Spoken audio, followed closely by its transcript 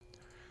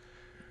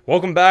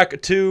Welcome back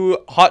to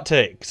Hot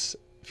Takes,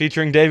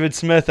 featuring David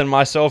Smith and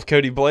myself,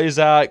 Cody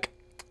Blazak.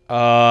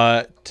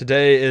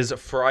 Today is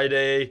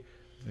Friday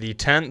the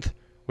 10th,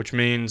 which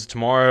means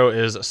tomorrow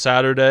is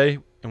Saturday,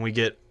 and we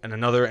get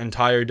another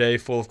entire day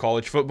full of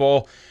college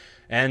football.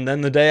 And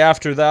then the day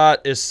after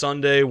that is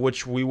Sunday,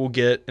 which we will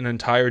get an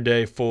entire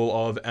day full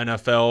of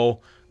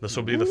NFL. This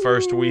will be the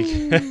first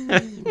week.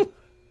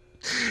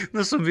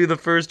 This will be the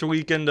first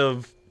weekend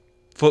of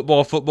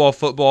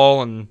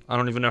football, and I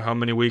don't even know how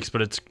many weeks,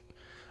 but it's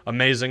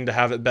amazing to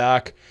have it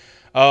back.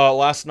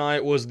 Last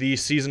night was the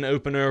season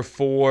opener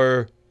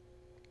for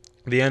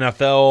the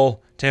NFL.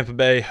 Tampa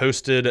Bay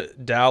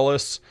hosted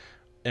Dallas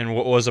in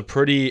what was a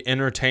pretty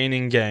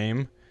entertaining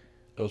game.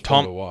 It was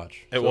fun to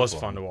watch. It was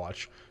fun to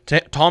watch.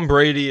 Tom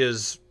Brady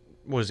is,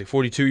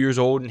 42 years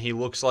old, and he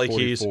looks like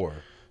 44.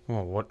 he's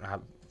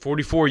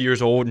 44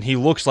 years old, and he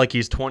looks like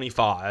he's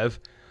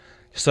 25.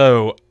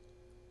 So,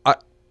 I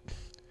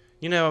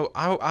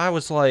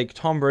was like,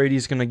 Tom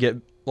Brady's going to get,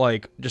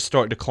 just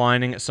start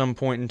declining at some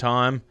point in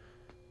time.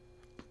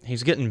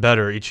 He's getting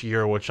better each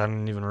year, which I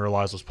didn't even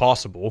realize was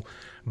possible.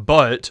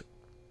 But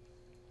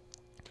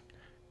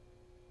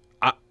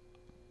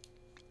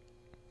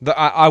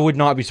I would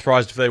not be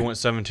surprised if they went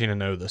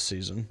 17-0 this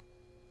season.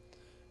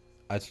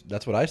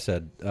 That's what I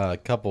said a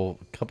couple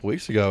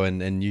weeks ago,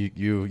 and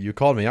you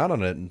called me out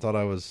on it and thought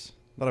I was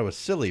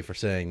silly for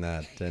saying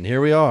that, and here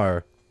we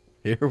are.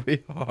 Here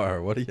we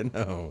are. What do you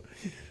know?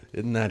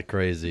 Isn't that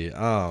crazy?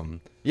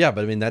 Yeah,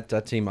 but I mean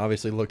that team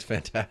obviously looked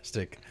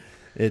fantastic.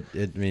 They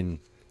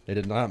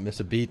did not miss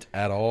a beat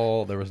at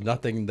all. There was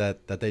nothing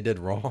that they did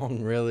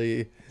wrong,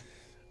 really.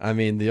 I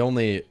mean, the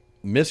only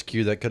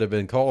miscue that could have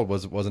been called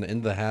was an end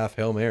of the half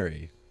Hail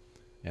Mary,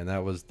 and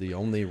that was the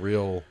only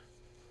real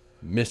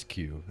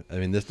miscue. I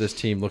mean, this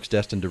team looks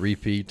destined to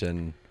repeat,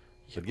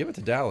 but give it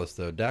to Dallas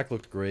though. Dak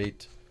looked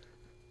great,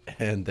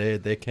 and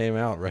they came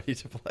out ready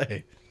to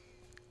play.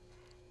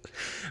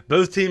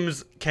 Both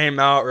teams came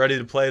out ready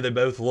to play. They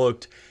both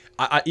looked,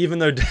 even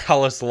though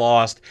Dallas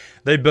lost,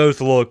 they both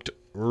looked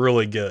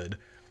really good.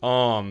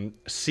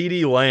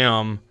 CeeDee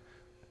Lamb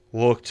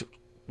looked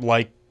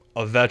like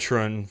a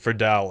veteran for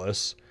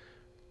Dallas.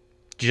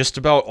 Just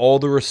about all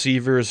the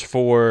receivers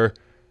for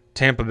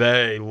Tampa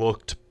Bay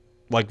looked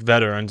like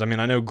veterans. I mean,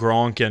 I know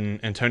Gronk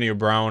and Antonio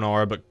Brown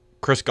are, but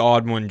Chris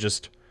Godwin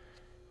just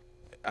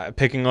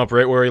picking up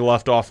right where he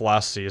left off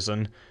last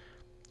season.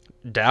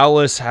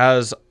 Dallas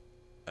has,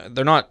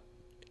 they're not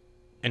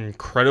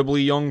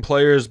incredibly young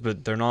players,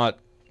 but they're not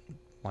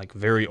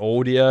very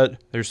old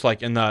yet. They're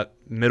just in that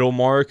middle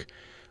mark.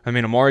 I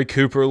mean, Amari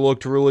Cooper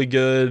looked really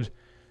good.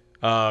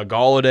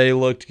 Golladay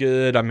looked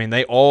good. I mean,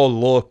 they all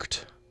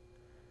looked,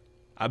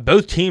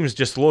 both teams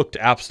just looked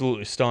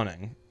absolutely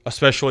stunning,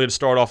 especially to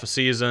start off a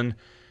season.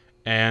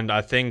 And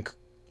I think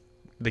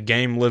the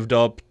game lived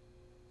up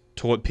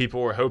to what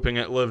people were hoping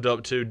it lived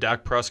up to.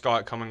 Dak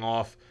Prescott coming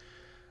off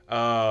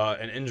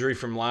an injury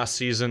from last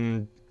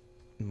season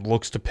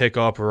looks to pick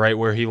up right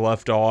where he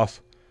left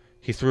off.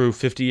 He threw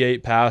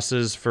 58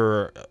 passes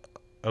for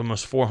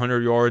almost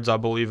 400 yards, I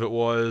believe it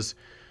was.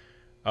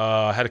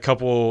 Had a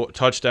couple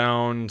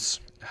touchdowns,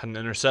 had an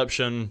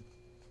interception.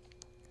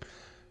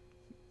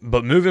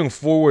 But moving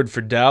forward for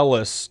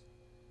Dallas,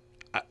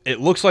 it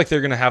looks like they're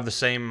going to have the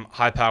same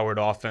high-powered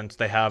offense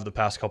they have the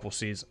past couple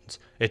seasons.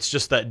 It's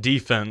just that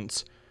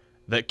defense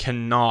that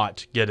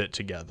cannot get it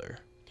together.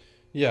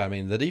 Yeah, I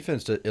mean, the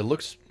defense, it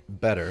looks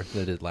better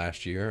than it did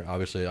last year.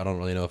 Obviously, I don't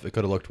really know if it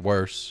could have looked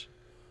worse.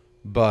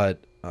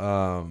 But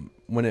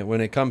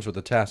when it comes with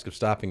the task of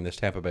stopping this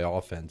Tampa Bay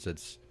offense,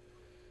 it's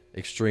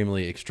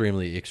extremely,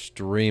 extremely,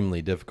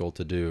 extremely difficult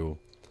to do.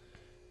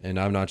 And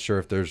I'm not sure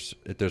if there's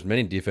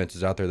many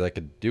defenses out there that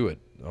could do it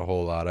a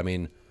whole lot. I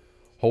mean,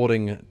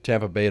 holding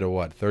Tampa Bay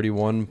to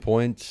 31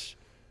 points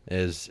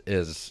is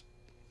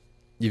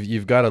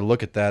you've got to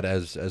look at that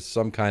as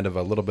some kind of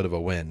a little bit of a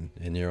win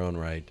in your own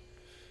right.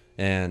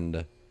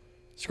 And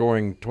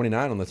scoring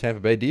 29 on the Tampa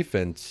Bay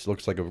defense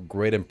looks like a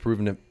great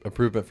improvement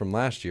from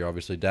last year.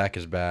 Obviously, Dak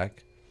is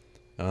back.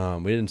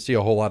 We didn't see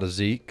a whole lot of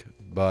Zeke,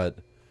 but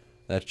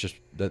that's just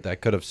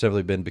that could have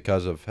simply been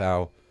because of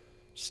how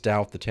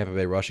stout the Tampa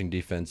Bay rushing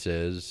defense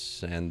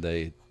is, and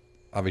they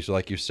obviously,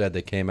 like you said,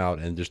 they came out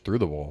and just threw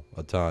the ball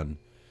a ton,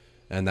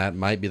 and that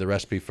might be the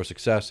recipe for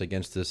success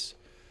against this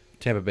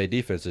Tampa Bay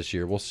defense this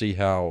year. We'll see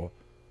how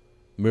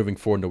moving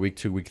forward into week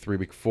 2, week 3,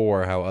 week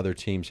 4, how other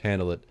teams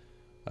handle it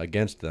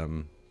against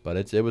them.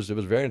 But it was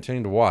very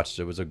entertaining to watch.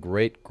 It was a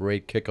great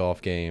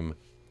kickoff game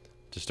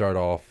to start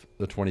off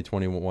the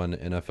 2021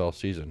 NFL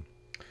season.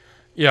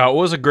 Yeah, it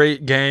was a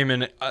great game,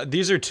 and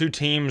these are two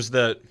teams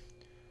that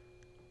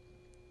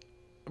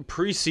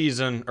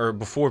preseason, or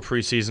before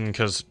preseason,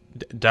 because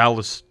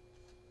Dallas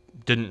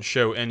didn't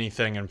show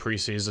anything in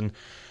preseason,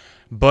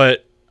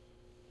 but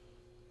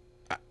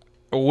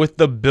with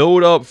the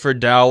build-up for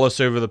Dallas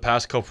over the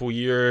past couple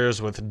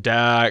years, with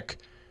Dak,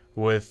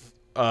 with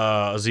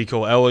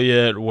Ezekiel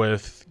Elliott,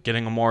 with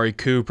getting Amari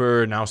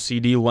Cooper, now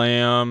CeeDee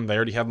Lamb, they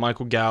already have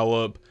Michael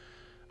Gallup.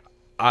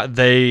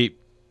 They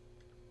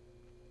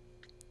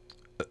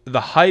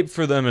the hype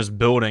for them is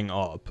building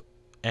up,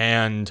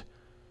 and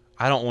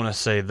I don't want to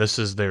say this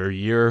is their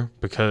year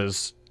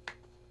because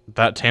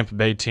that Tampa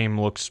Bay team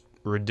looks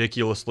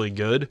ridiculously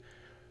good.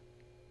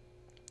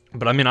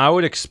 But I mean, I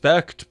would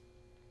expect,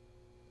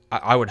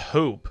 I would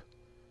hope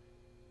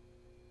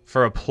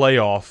for a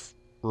playoff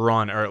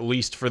run, or at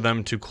least for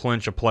them to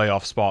clinch a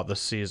playoff spot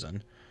this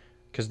season.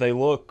 Because they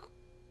look,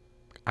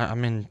 I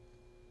mean,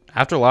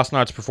 after last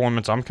night's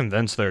performance, I'm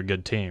convinced they're a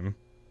good team.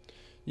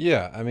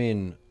 Yeah, I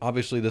mean,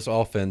 obviously this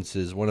offense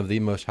is one of the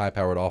most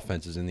high-powered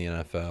offenses in the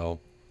NFL,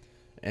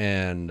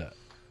 and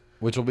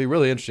which will be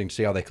really interesting to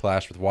see how they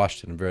clash with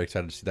Washington. I'm very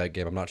excited to see that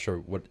game. I'm not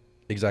sure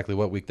exactly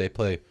what week they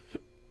play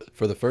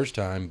for the first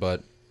time,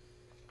 but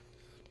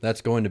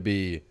that's going to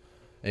be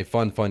a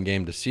fun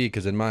game to see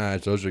because in my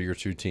eyes, those are your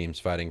two teams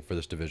fighting for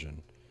this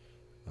division.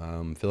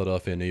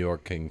 Philadelphia and New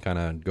York can kind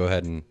of go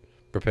ahead and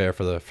prepare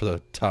for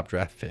the top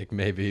draft pick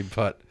maybe,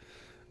 but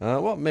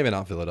well, maybe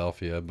not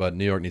Philadelphia, but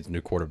New York needs a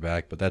new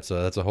quarterback, but that's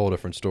a whole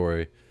different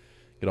story.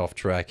 Get off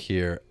track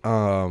here.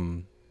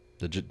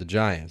 The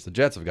Giants, the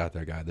Jets have got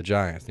their guy. The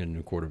Giants need a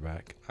new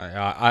quarterback.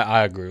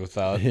 I agree with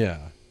that.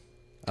 Yeah.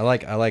 I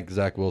like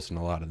Zach Wilson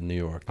a lot in New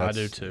York. I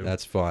do too.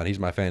 That's fun. He's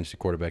my fantasy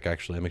quarterback.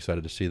 Actually, I'm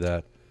excited to see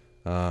that.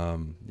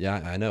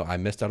 Yeah, I know. I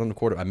missed out on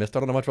I missed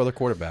out on a bunch of other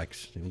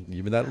quarterbacks.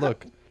 Give me that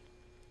look.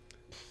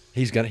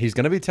 He's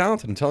gonna be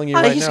talented. I'm telling you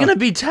right now. He's gonna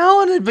be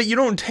talented, but you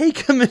don't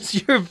take him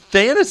as your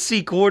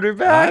fantasy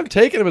quarterback. I'm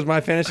taking him as my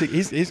fantasy.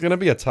 He's gonna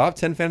be a top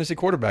 10 fantasy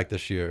quarterback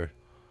this year.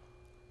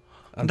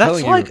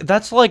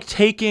 That's like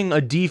taking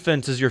a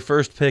defense as your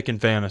first pick in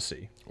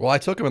fantasy. Well, I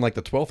took him in like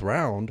the 12th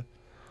round.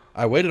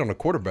 I waited on a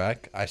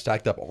quarterback. I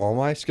stacked up all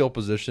my skill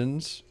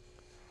positions.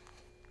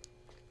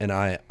 And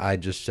I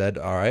just said,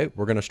 all right,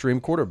 we're going to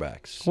stream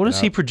quarterbacks. What is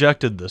he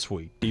projected this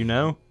week? Do you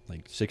know?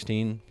 Like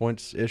 16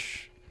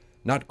 points-ish.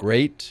 Not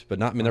great, but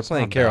not. I mean, they're That's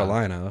playing not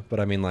Carolina, but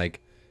I mean,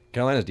 like,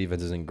 Carolina's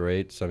defense isn't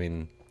great. So, I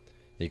mean,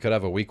 he could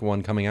have a week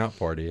one coming out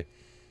party.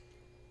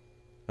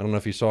 I don't know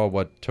if you saw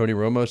what Tony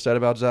Romo said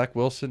about Zach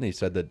Wilson. He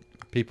said that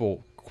he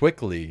will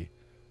quickly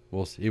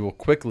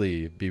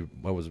be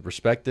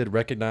respected,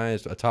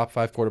 recognized, a top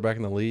 5 quarterback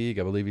in the league.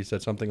 I believe he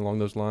said something along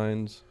those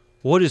lines.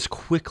 What is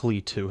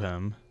quickly to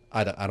him?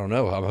 I don't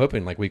know. I'm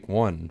hoping like week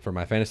 1 for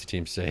my fantasy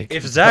team's sake.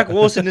 If Zach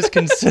Wilson is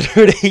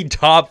considered a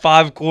top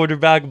 5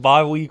 quarterback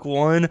by week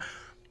 1,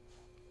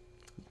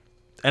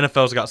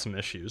 NFL's got some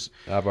issues.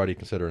 I've already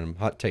considered him.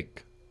 Hot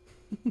take.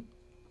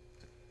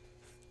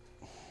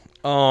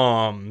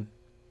 Moving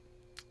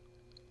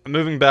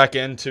back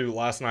into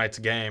last night's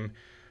game,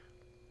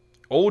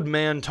 old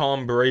man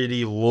Tom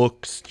Brady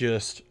looks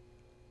just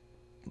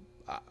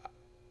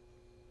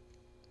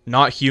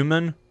not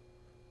human.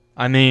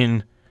 I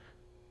mean,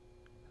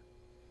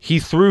 he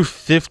threw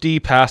 50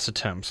 pass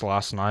attempts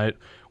last night,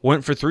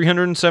 went for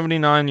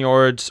 379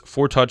 yards,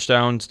 4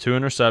 touchdowns, 2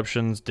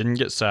 interceptions, didn't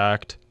get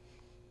sacked.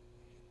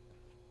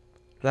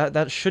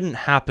 That shouldn't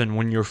happen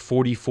when you're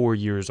 44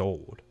 years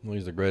old. Well,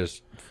 he's the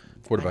greatest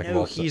quarterback of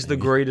all time. He's the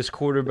greatest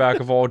quarterback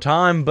of all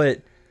time,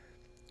 but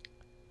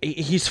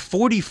he's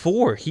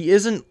 44. He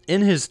isn't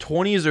in his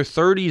 20s or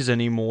 30s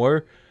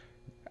anymore.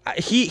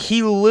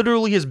 He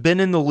literally has been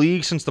in the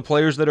league since the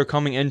players that are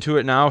coming into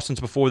it now, since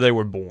before they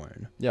were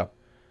born. Yeah.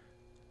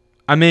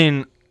 I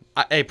mean,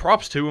 hey,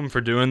 props to him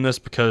for doing this,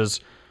 because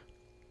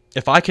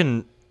if I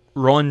can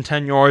run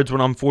 10 yards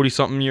when I'm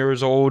 40-something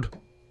years old,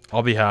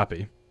 I'll be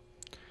happy.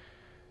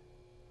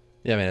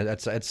 Yeah, man,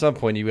 at some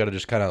point you got to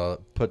just kind of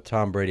put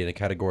Tom Brady in a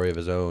category of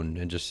his own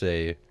and just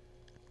say,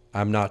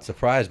 I'm not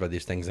surprised by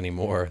these things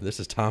anymore.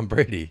 This is Tom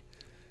Brady.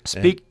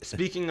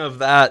 Speaking of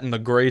that and the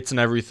greats and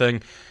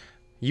everything,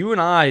 you and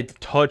I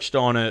touched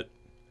on it,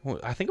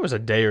 I think it was a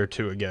day or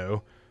two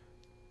ago.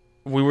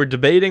 We were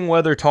debating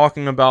whether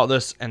talking about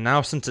this, and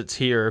now since it's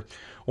here,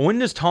 when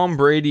does Tom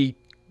Brady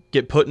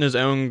get put in his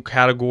own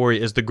category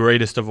as the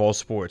greatest of all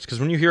sports? Because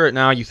when you hear it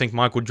now, you think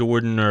Michael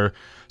Jordan or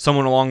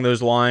someone along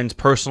those lines.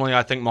 Personally,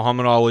 I think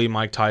Muhammad Ali,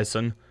 Mike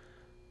Tyson.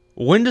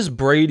 When does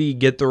Brady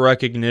get the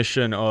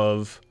recognition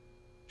of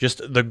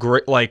just the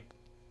great, like,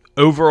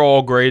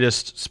 overall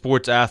greatest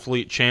sports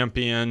athlete,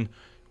 champion,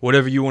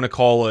 whatever you want to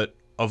call it,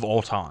 of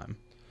all time?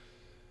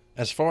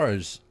 As far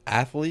as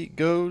athlete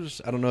goes,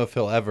 I don't know if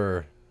he'll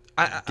ever...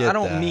 I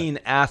don't mean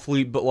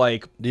athlete, but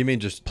like... Do you mean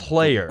just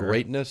player?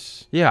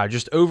 Greatness? Yeah,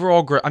 just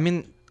overall great. I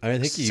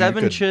think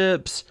 7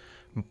 chips,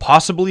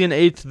 possibly an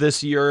 8th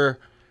this year.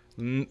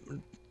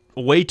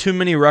 Way too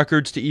many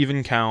records to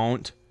even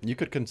count. You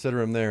could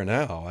consider him there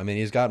now. I mean,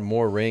 he's got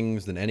more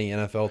rings than any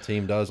NFL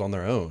team does on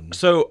their own.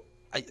 So,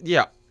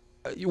 yeah,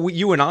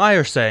 you and I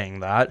are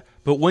saying that,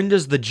 but when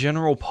does the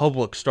general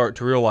public start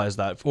to realize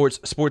that?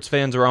 Sports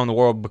fans around the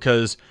world,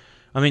 because,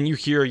 I mean, you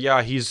hear,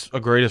 yeah, he's a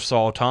greatest of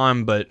all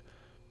time, but...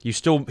 You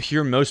still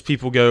hear most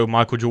people go,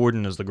 Michael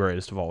Jordan is the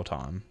greatest of all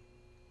time.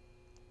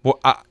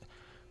 Well,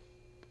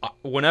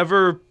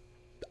 whenever,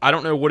 I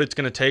don't know what it's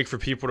going to take for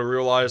people to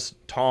realize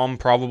Tom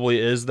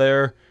probably is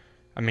there.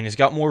 I mean, he's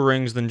got more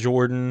rings than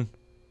Jordan.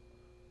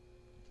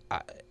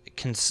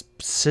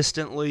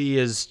 Consistently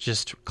is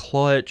just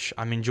clutch.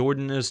 I mean,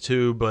 Jordan is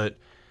too, but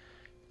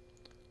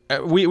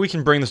we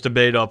can bring this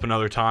debate up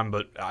another time,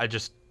 but I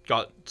just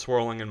got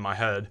swirling in my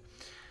head.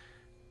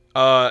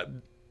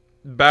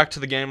 Back to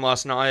the game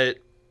last night.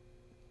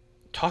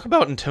 Talk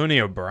about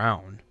Antonio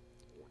Brown.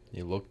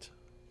 He looked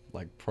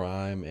like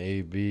prime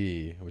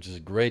AB, which is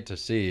great to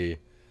see.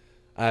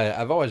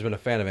 I've always been a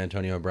fan of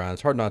Antonio Brown.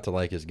 It's hard not to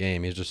like his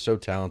game. He's just so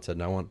talented,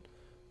 and I want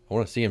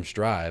to see him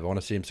strive. I want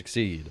to see him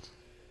succeed.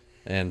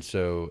 And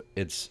so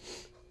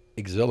it's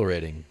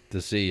exhilarating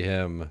to see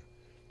him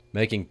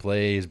making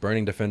plays,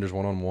 burning defenders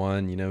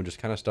one-on-one, just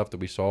kind of stuff that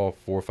we saw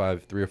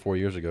 3 or 4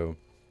 years ago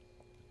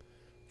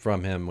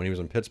from him when he was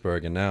in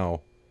Pittsburgh, and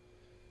now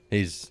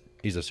he's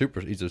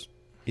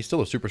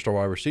still a superstar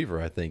wide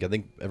receiver, I think. I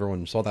think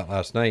everyone saw that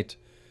last night,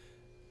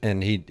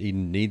 and he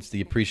needs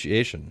the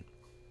appreciation.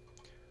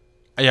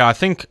 Yeah, I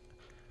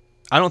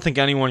don't think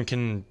anyone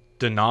can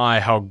deny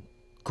how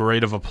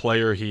great of a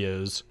player he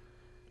is,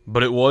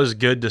 but it was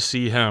good to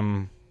see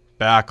him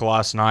back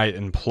last night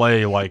and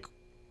play like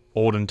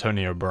old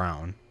Antonio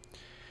Brown.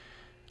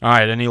 All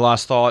right, any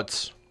last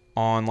thoughts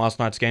on last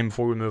night's game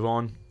before we move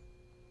on?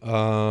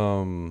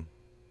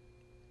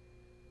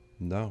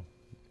 No.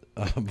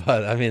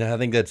 But I mean, I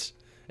think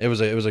it was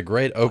a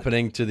great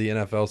opening to the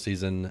NFL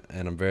season,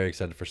 and I'm very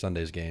excited for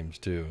Sunday's games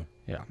too.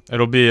 Yeah,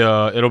 it'll be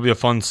a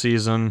fun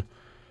season.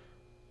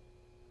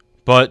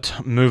 But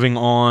moving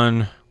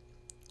on,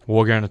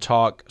 we're going to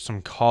talk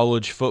some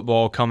college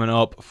football coming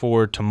up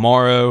for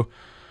tomorrow.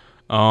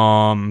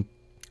 I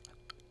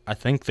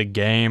think the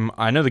game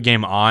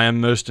I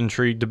am most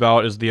intrigued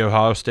about is the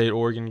Ohio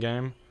State-Oregon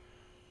game.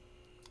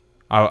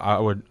 I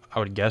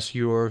would guess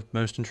you are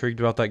most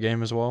intrigued about that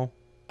game as well.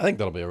 I think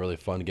that'll be a really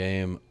fun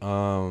game.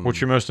 What's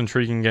your most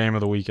intriguing game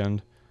of the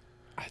weekend?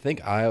 I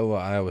think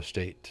Iowa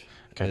State.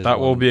 Okay,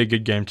 that will be a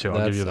good game too.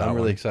 I'll give you that. I'm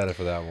really excited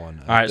for that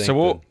one. All right,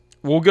 so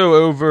we'll go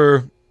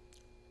over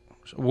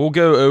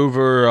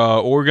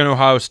Oregon,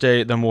 Ohio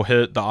State, then we'll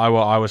hit the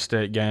Iowa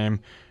State game,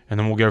 and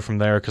then we'll go from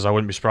there because I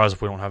wouldn't be surprised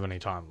if we don't have any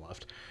time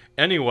left.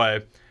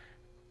 Anyway,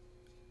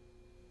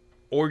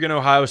 Oregon,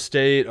 Ohio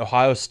State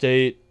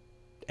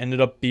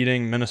ended up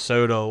beating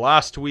Minnesota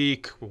last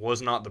week.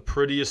 Was not the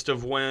prettiest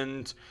of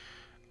wins.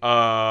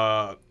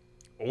 Oregon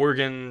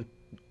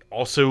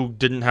also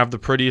didn't have the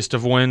prettiest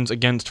of wins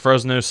against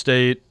Fresno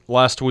State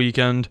last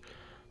weekend.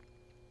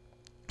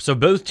 So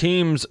both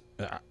teams,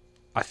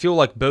 I feel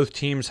like both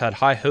teams had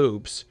high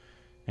hopes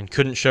and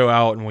couldn't show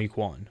out in week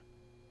one.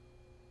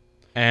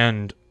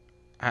 And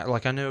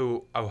I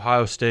know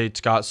Ohio State's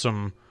got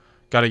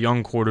a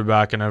young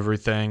quarterback and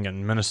everything,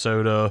 and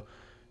Minnesota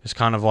is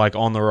kind of like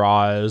on the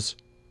rise.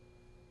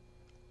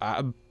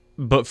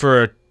 But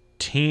for a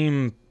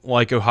team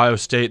like Ohio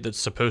State that's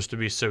supposed to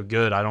be so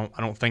good, I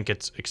don't think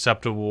it's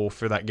acceptable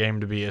for that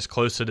game to be as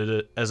close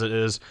as it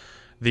is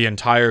the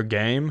entire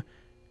game.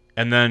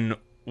 And then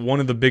one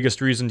of the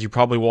biggest reasons you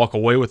probably walk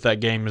away with that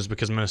game is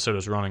because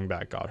Minnesota's running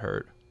back got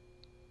hurt.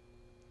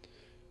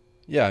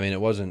 Yeah, I mean,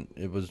 it was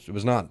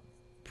not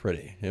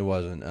pretty. It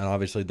wasn't. And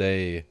obviously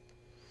they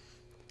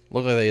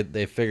look like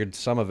they figured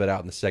some of it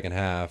out in the second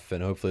half,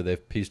 and hopefully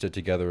they've pieced it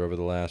together over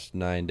the last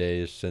 9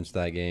 days since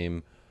that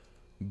game.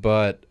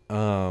 But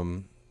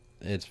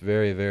it's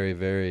very, very,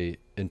 very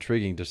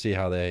intriguing to see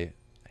how they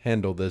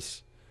handle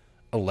this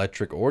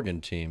electric Oregon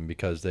team,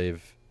 because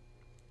they've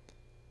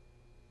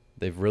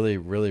really,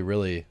 really,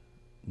 really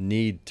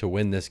need to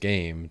win this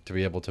game to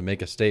be able to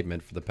make a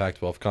statement for the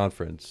Pac-12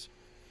 conference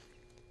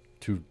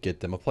to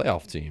get them a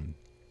playoff team.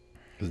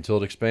 Because until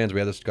it expands,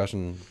 we had this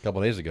discussion a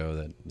couple of days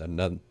ago that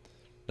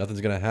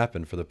nothing's going to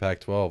happen for the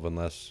Pac-12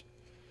 unless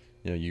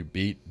you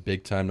beat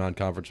big-time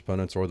non-conference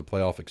opponents or the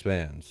playoff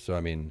expands. So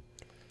I mean,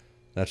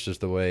 that's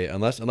just the way.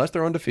 Unless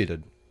they're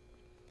undefeated,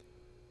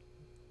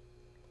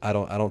 I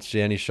don't see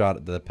any shot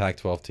that the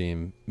Pac-12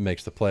 team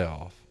makes the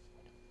playoff.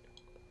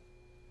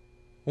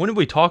 When did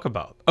we talk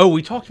about? Oh,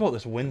 we talked about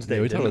this Wednesday.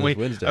 Yeah, we talked about this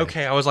Wednesday.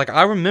 Okay, I was like,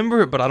 I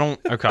remember it, but I don't.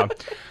 Okay.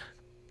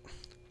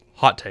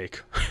 Hot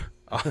take.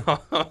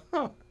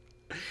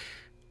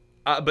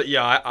 But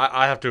yeah,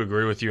 I have to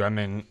agree with you. I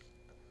mean,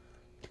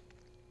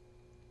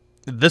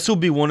 this will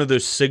be one of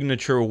those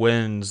signature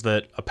wins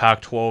that a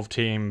Pac-12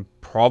 team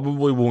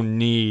probably will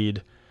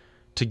need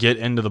to get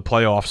into the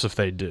playoffs if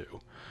they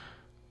do.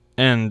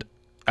 And,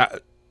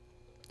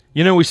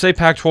 we say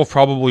Pac-12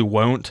 probably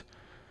won't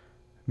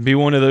be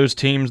one of those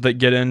teams that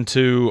get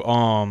into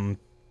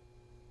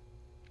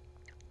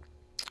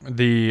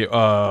the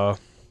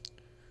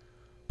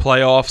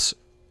playoffs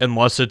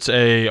unless it's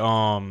a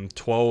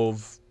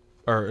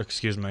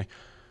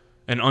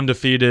an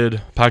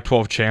undefeated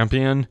Pac-12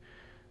 champion.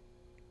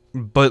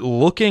 But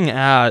looking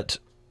at,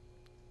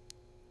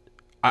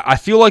 I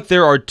feel like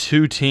there are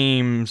two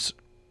teams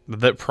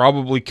that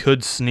probably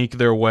could sneak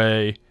their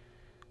way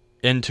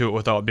into it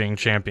without being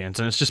champions,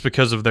 and it's just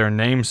because of their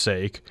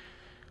namesake.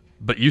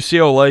 But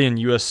UCLA and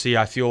USC,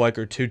 I feel like,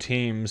 are two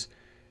teams,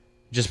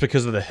 just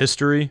because of the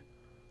history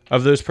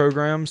of those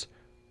programs,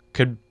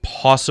 could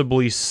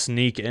possibly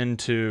sneak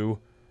into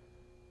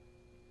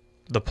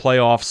the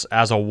playoffs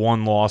as a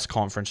one-loss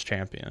conference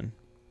champion.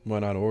 Why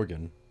not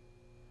Oregon?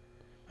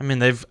 I mean,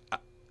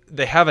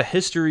 they have a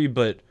history,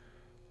 but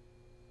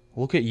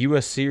look at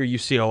USC or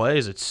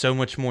UCLA's. It's so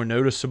much more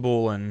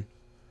noticeable and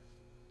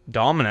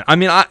dominant. I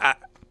mean, I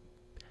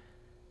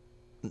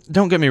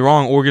don't get me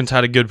wrong. Oregon's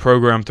had a good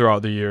program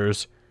throughout the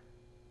years,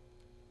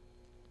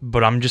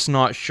 but I'm just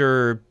not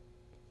sure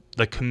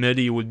the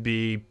committee would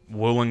be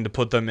willing to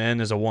put them in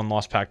as a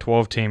one-loss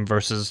Pac-12 team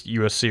versus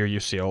USC or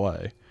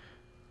UCLA.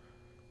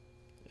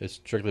 It's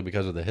strictly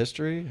because of the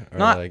history, or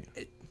Not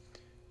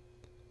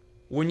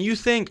when you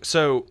think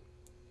so.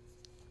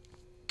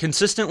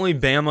 Consistently,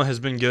 Bama has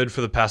been good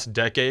for the past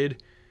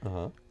decade.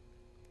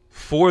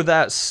 For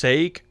that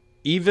sake,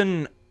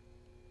 even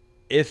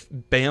if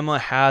Bama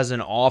has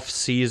an off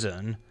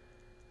season,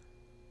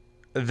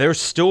 they're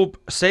still,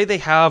 say they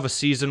have a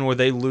season where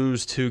they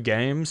lose 2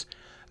 games,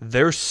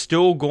 they're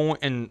still going,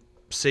 and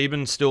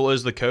Saban still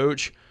is the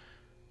coach,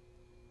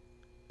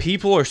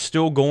 people are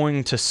still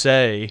going to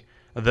say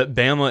that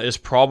Bama is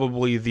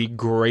probably the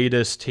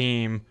greatest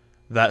team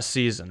that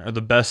season, or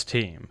the best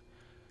team.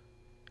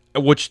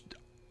 Which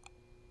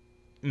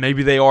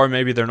maybe they are,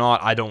 maybe they're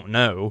not, I don't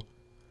know.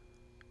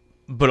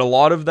 But a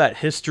lot of that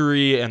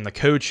history and the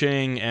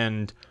coaching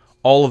and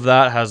all of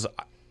that has,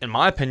 in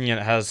my opinion,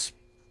 it has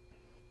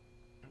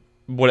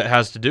what it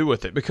has to do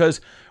with it. Because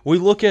we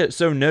look at,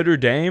 so Notre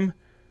Dame,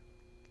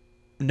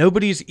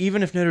 nobody's,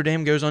 even if Notre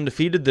Dame goes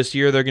undefeated this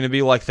year, they're going to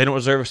be like, they don't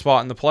deserve a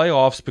spot in the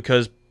playoffs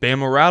because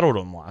Bama rattled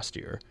them last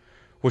year.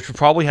 Which would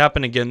probably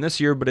happen again this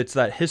year, but it's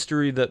that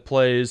history that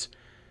plays.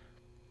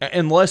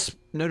 Unless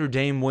Notre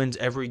Dame wins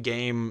every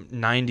game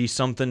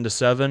 90-something to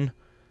 7,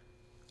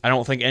 I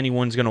don't think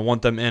anyone's going to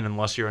want them in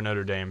unless you're a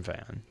Notre Dame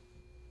fan.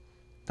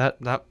 I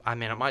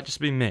mean, it might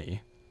just be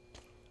me.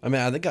 I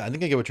mean, I think I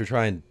get what you're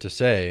trying to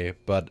say,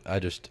 but I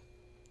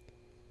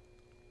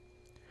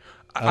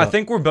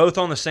think we're both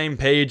on the same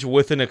page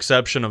with an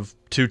exception of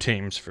 2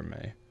 teams for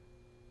me.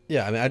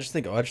 Yeah, I mean, I just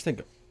think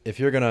if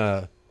you're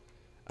gonna,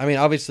 I mean,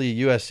 obviously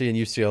USC and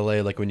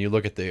UCLA, like when you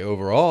look at the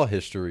overall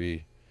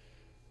history,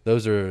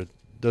 those are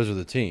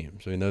the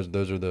teams. I mean,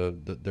 those are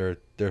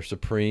they're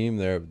supreme.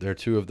 They're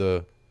two of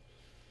the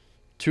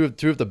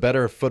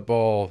better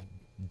football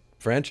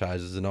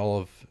franchises in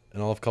all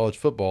of college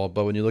football.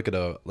 But when you look at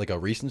a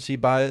recency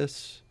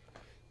bias,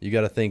 you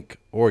got to think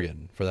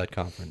Oregon for that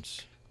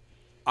conference.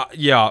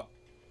 Yeah,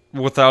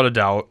 without a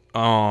doubt.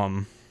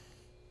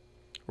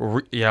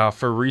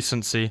 For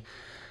recency.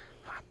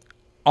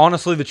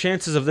 Honestly, the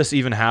chances of this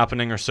even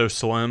happening are so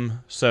slim.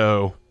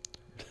 So,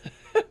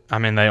 I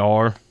mean, they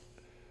are.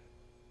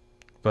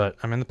 But,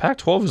 I mean, the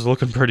Pac-12 is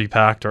looking pretty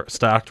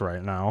stacked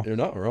right now. You're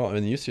not wrong. I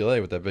mean, UCLA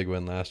with that big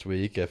win last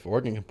week, if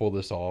Oregon can pull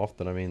this off,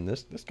 then, I mean,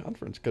 this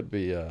conference could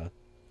be...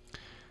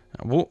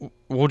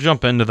 We'll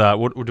jump into that.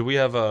 Do we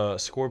have a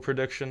score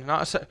prediction?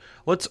 Let's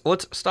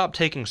stop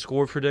taking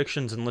score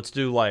predictions and let's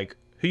do, like,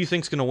 who you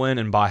think's going to win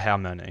and by how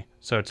many.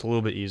 So it's a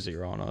little bit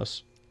easier on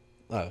us.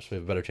 Oh, so we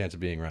have a better chance of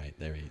being right.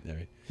 There.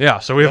 Yeah,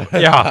 so we have,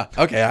 yeah.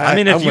 Okay. I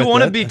mean, if you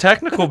want to be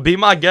technical, be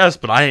my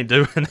guest, but I ain't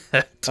doing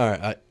it. All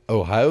right.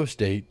 Ohio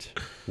State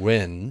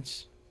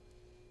wins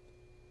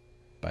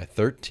by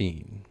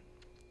 13.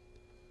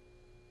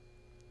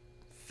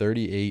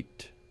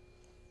 38-25.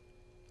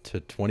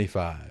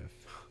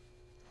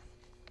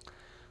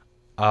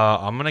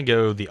 I'm going to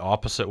go the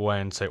opposite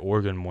way and say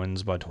Oregon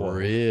wins by 12.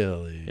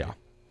 Really? Yeah.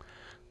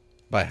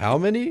 By how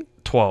many?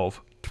 12.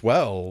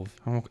 12?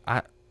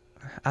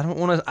 I don't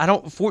want to.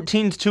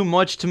 14's too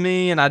much to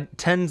me, and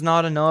 10's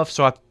not enough,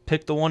 so I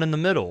picked the one in the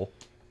middle.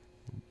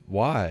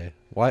 Why?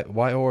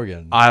 Why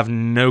Oregon? I have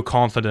no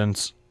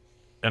confidence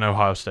in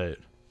Ohio State.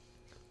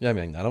 Yeah, I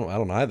mean, I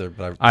don't either,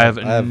 but I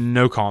have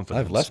no confidence. I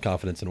have less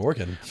confidence in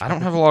Oregon. I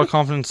don't have a lot of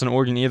confidence in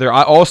Oregon either.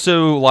 I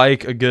also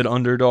like a good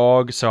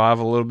underdog, so I have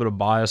a little bit of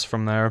bias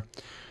from there.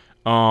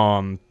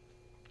 But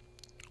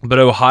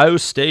Ohio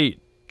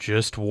State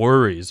just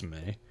worries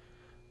me.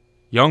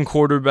 Young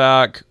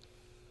quarterback.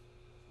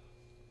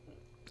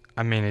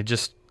 I mean,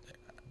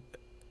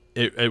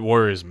 it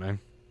worries me.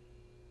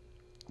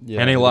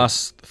 Yeah, Any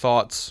last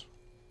thoughts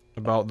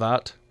about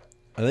that?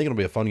 I think it'll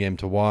be a fun game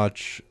to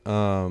watch.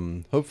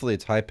 Hopefully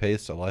it's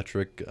high-paced,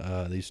 electric.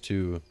 These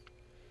two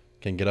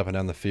can get up and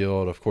down the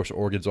field. Of course,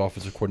 Oregon's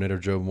offensive coordinator,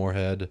 Joe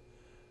Moorhead.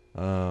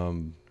 Not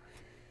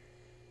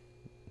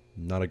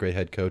a great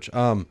head coach.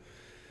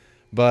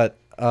 But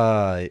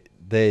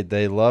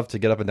they love to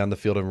get up and down the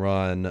field and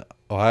run.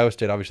 Ohio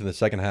State, obviously, in the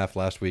second half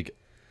last week,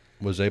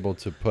 was able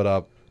to put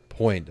up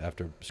point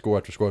after score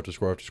after score after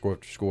score after score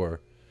after score.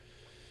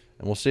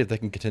 And we'll see if they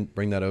can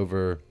bring that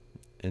over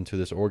into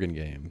this Oregon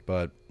game.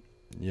 But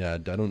yeah,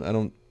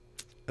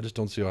 I just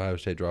don't see Ohio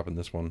State dropping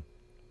this one.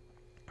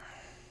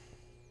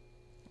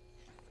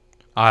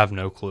 I have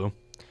no clue.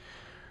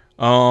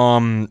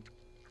 The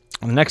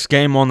next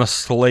game on the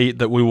slate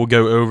that we will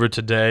go over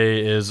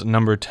today is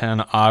number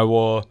 10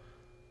 Iowa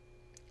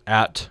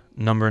at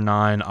number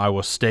 9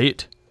 Iowa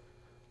State.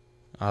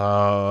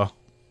 Battle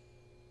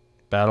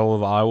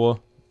of Iowa.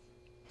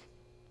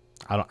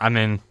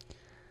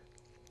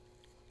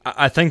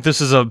 I think this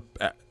is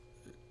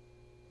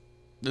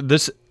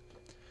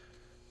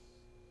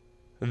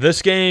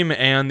this game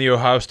and the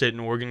Ohio State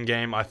and Oregon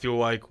game, I feel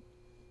like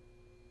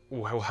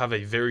will have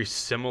a very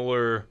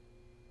similar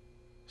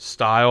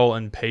style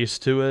and pace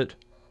to it.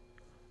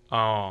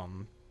 I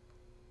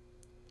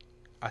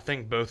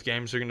think both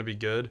games are going to be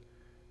good.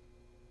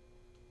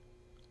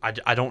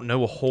 I don't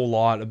know a whole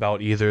lot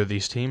about either of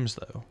these teams,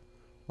 though.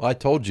 Well, I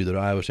told you that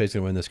Iowa State's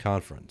going to win this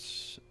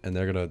conference, and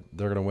they're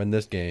gonna win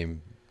this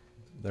game.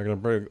 They're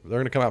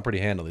gonna come out pretty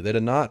handily. They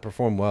did not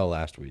perform well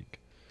last week.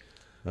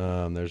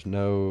 There's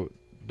no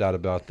doubt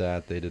about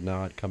that. They did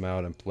not come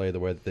out and play the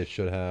way that they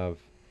should have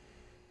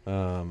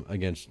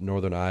against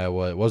Northern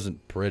Iowa. It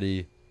wasn't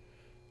pretty.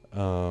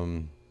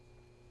 And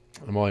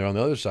while you're on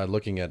the other side,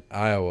 looking at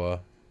Iowa,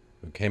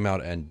 who came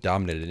out and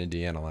dominated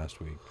Indiana last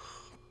week,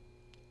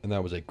 and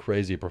that was a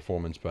crazy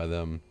performance by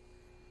them.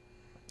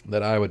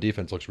 That Iowa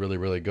defense looks really,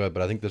 really good,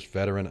 but I think this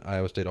veteran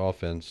Iowa State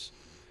offense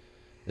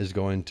is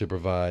going to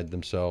provide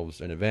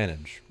themselves an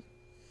advantage.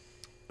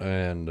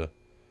 And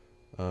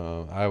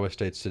Iowa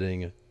State's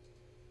sitting,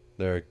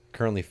 they're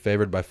currently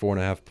favored by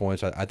 4.5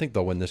 points. I think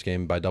they'll win this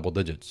game by double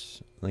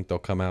digits. I think they'll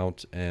come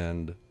out,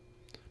 and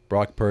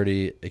Brock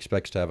Purdy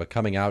expects to have a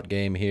coming out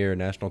game here,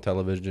 national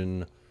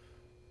television.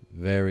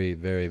 Very,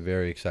 very,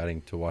 very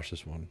exciting to watch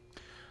this one.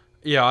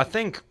 Yeah,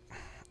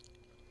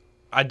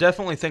 I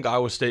definitely think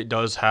Iowa State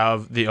does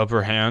have the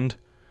upper hand.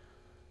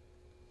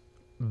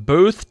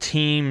 Both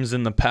teams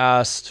in the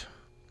past,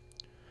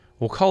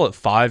 we'll call it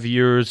 5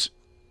 years,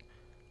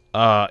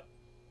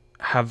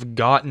 have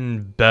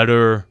gotten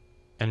better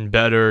and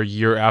better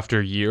year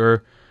after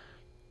year.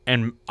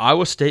 And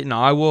Iowa State and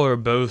Iowa are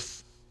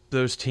both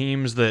those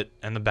teams that,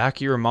 in the back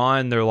of your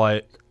mind, they're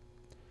like,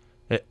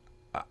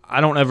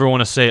 I don't ever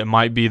want to say it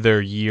might be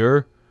their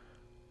year,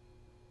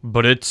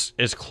 but it's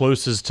as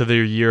close as to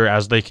their year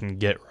as they can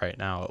get right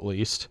now, at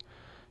least.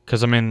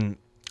 Because, I mean,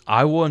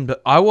 Iowa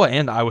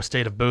and Iowa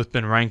State have both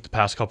been ranked the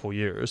past couple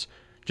years.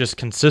 Just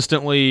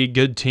consistently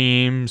good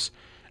teams,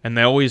 and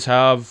they always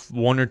have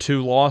 1 or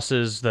 2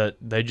 losses that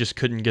they just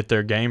couldn't get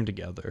their game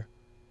together.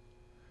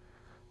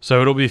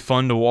 So it'll be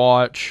fun to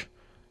watch.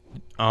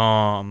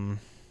 I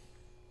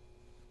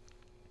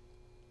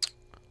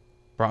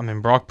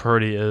mean, Brock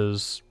Purdy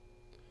is...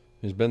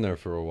 He's been there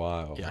for a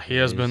while. Yeah, he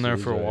has been there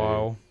for a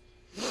while.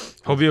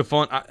 He'll be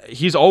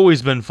he's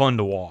always been fun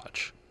to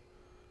watch.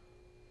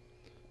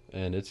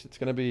 And it's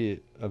going to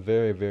be a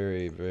very,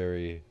 very,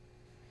 very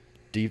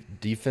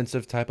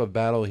defensive type of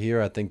battle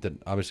here. I think that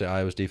obviously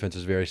Iowa's defense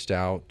is very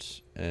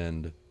stout,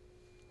 and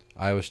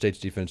Iowa State's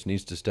defense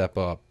needs to step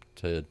up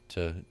to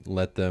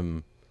let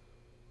them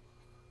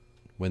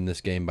win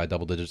this game by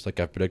double digits like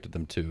I've predicted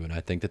them to, and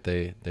I think that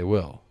they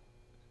will.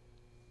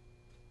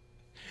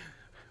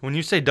 When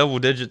you say double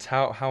digits,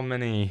 how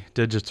many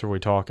digits are we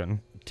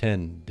talking?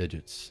 10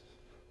 digits.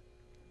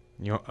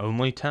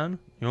 Only 10?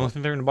 You only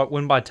think they're going to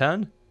win by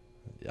 10?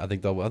 I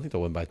think they'll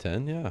win by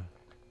 10. Yeah.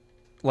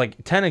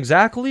 Like 10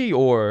 exactly,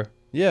 or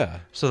yeah.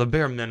 So the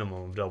bare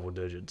minimum of double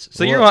digits.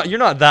 So you're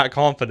not that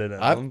confident in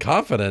them. I'm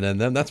confident in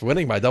them. That's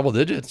winning by double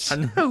digits.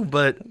 I know,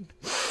 but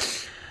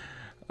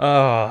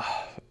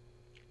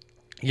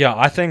yeah,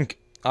 I think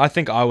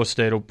Iowa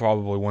State will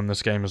probably win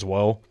this game as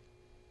well.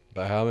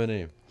 By how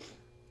many?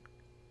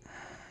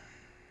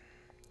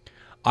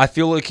 I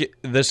feel like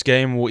this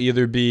game will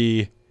either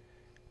be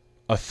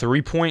a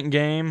 3-point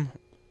game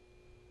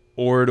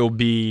or it'll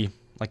be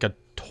like a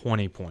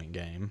 20-point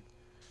game.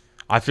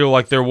 I feel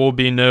like there will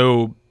be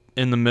no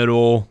in the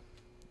middle.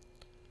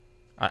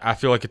 I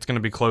feel like it's going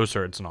to be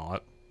closer. It's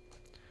not.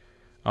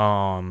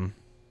 I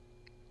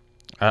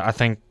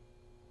think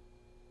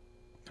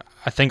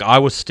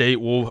Iowa State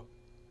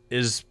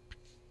is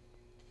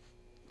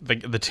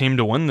the team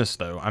to win this,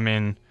 though. I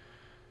mean,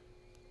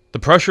 the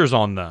pressure's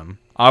on them.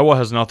 Iowa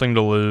has nothing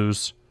to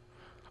lose.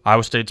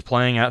 Iowa State's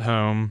playing at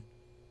home.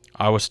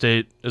 Iowa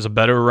State is a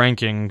better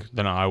ranking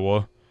than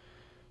Iowa.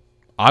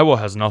 Iowa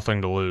has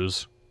nothing to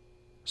lose.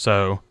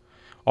 So,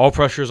 all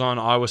pressure's on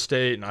Iowa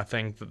State, and I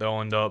think that they'll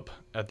end up,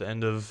 at the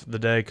end of the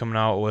day, coming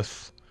out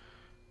with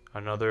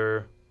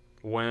another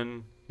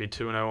win, be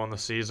 2-0 on the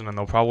season, and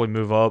they'll probably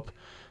move up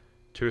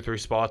 2 or 3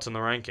 spots in the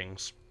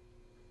rankings.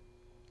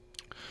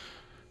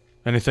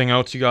 Anything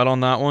else you got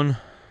on that one?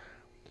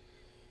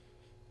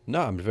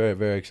 No, I'm very,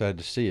 very excited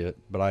to see it.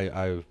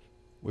 But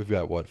we've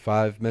got,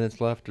 5 minutes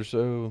left or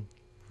so?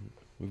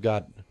 We've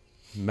got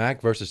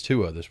Mac versus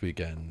Tua this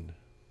weekend.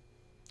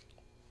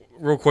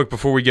 Real quick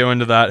before we go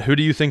into that, who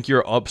is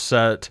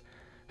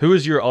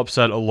your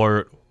upset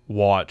alert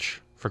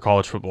watch for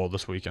college football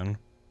this weekend?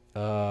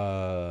 You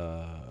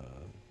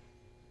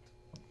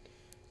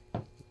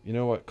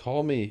know what?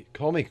 Call me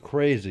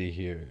crazy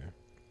here.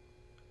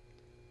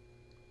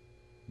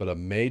 But a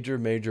major,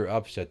 major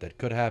upset that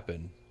could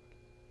happen.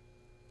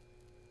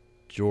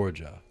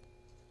 Georgia.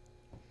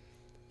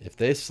 If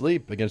they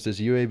sleep against this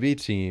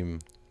UAB team,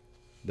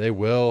 they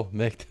will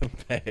make them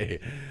pay.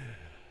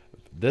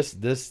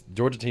 This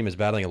Georgia team is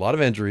battling a lot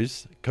of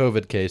injuries,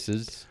 COVID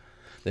cases.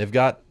 They've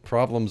got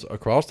problems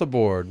across the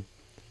board.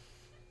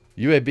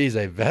 UAB is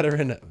a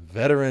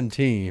veteran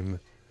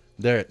team.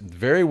 They're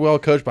very well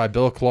coached by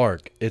Bill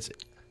Clark. It's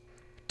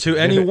To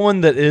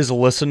anyone that is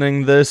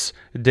listening this,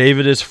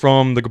 David is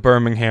from the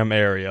Birmingham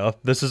area.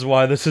 This is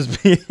why this is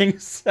being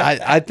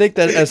said. I think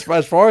that as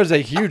far as a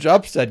huge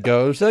upset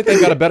goes, I think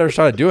they've got a better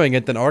shot at doing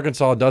it than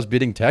Arkansas does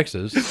beating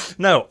Texas.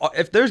 No,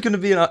 if there's going to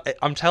be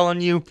I'm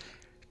telling you,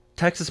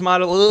 Texas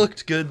might have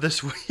looked good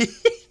this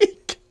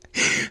week.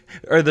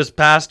 Or this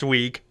past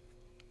week.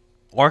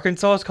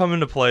 Arkansas is coming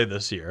to play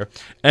this year.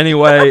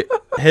 Anyway,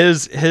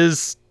 he's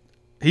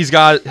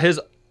got his...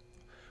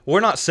 We're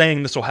not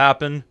saying this will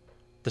happen.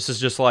 This is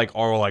just like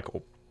our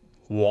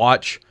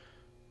watch.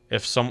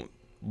 If someone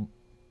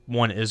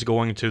is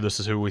going to, this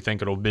is who we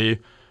think it'll be,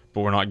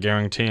 but we're not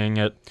guaranteeing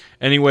it.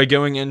 Anyway,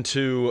 going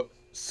into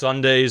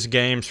Sunday's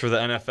games for the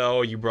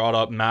NFL, you brought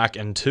up Mac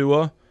and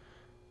Tua.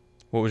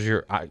 What was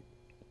your...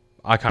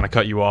 I kind of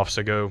cut you off,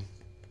 so go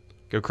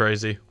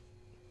crazy.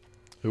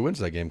 Who wins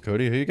that game,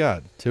 Cody? Who you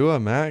got? Tua,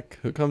 Mac?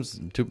 Who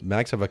comes to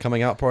Macs have a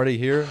coming out party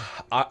here?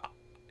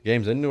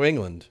 Games in New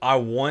England. I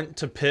want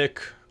to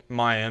pick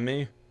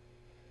Miami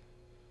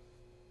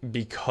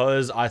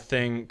because I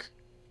think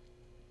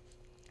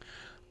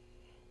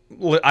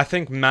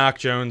Mac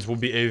Jones will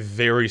be a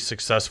very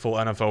successful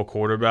NFL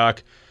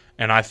quarterback,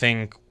 and I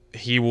think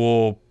he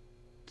will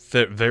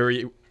fit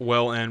very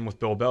well in with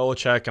Bill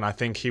Belichick, and I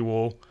think he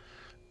will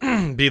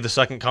be the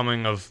second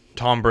coming of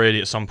Tom Brady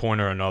at some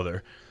point or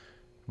another.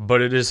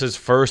 But it is his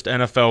first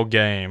NFL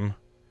game,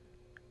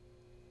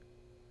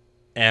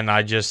 and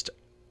I just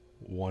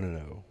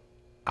 1-0.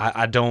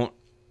 I don't.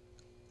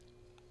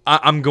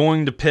 I'm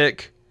going to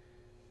pick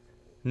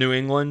New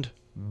England,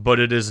 but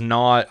it's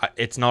not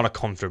a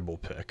comfortable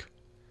pick.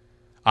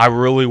 I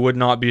really would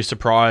not be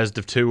surprised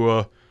if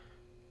Tua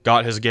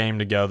got his game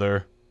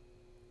together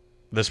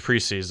this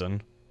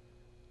preseason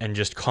and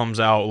just comes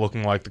out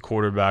looking like the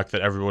quarterback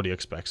that everybody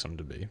expects him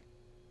to be.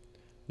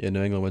 Yeah,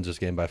 New England wins this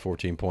game by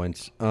 14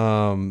 points.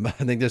 I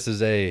think this is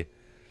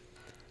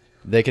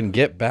they can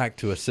get back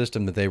to a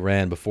system that they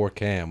ran before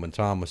Cam when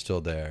Tom was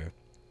still there.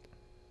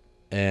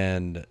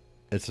 And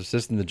it's a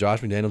system that Josh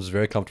McDaniels is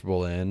very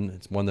comfortable in.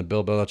 It's one that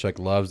Bill Belichick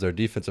loves. Their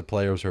defensive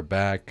players are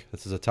back.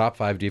 This is a top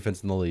 5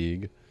 defense in the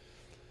league.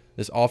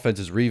 This offense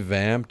is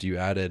revamped. You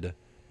added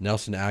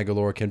Nelson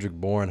Aguilar, Kendrick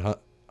Bourne,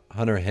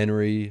 Hunter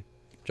Henry,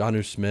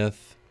 Jonnu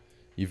Smith.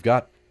 You've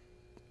got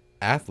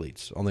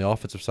athletes on the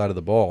offensive side of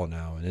the ball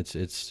now, and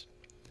it's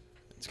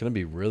going to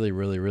be really,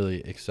 really,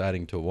 really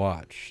exciting to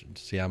watch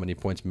to see how many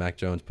points Mac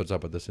Jones puts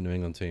up with this New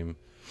England team.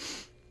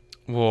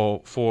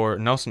 Well, for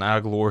Nelson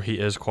Aguilar, he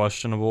is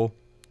questionable.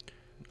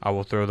 I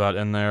will throw that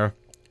in there.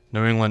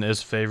 New England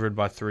is favored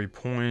by 3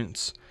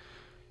 points.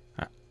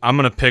 I'm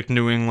going to pick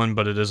New England,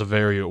 but it is a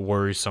very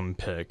worrisome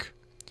pick.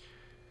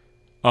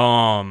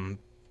 Another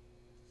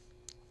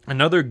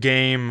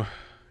game.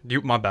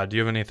 My bad. Do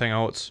you have anything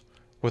else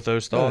with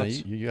those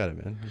thoughts? You got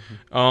it,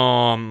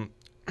 man.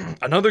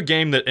 Another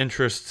game that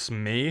interests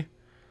me,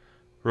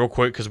 real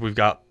quick, because we've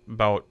got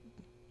about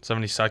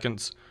 70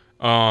 seconds.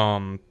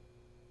 The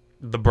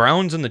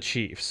Browns and the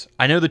Chiefs.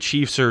 I know the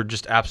Chiefs are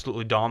just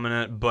absolutely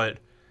dominant, but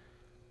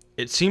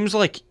it seems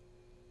like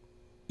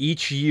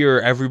each year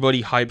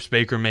everybody hypes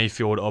Baker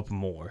Mayfield up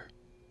more.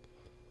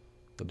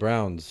 The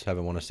Browns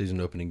haven't won a season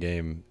opening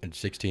game in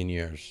 16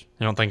 years.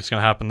 You don't think it's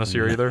going to happen this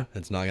year either?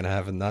 It's not going to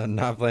happen.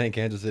 Not playing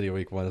Kansas City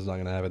week 1 is not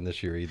going to happen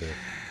this year either.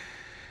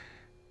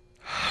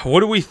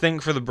 What do we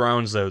think for the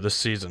Browns, though, this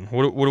season?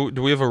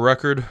 Do we have a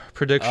record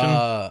prediction?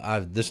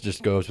 This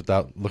just goes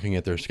without looking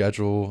at their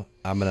schedule.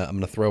 I'm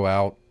gonna throw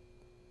out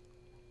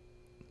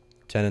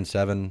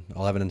 10-7,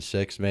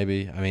 11-6,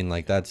 maybe. I mean,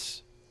 like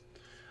that's.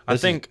 I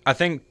think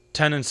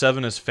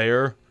 10-7 is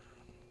fair.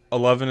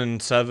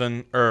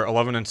 11-7 or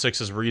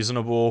 11-6 is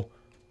reasonable,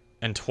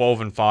 and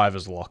 12-5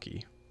 is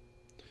lucky.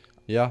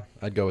 Yeah,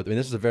 I'd go with. I mean,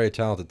 this is a very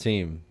talented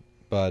team,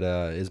 but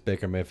is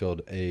Baker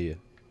Mayfield a?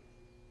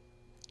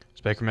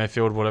 Is Baker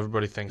Mayfield what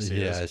everybody thinks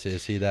he is? Yeah,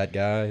 is he that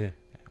guy?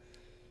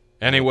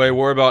 Anyway,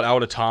 we're about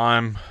out of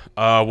time.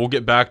 We'll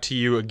get back to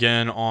you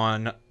again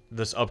on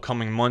this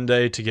upcoming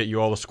Monday to get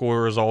you all the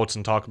score results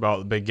and talk about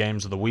the big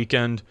games of the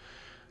weekend.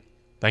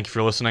 Thank you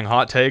for listening.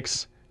 Hot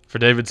Takes. For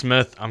David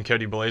Smith, I'm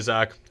Cody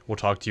Blazak. We'll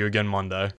talk to you again Monday.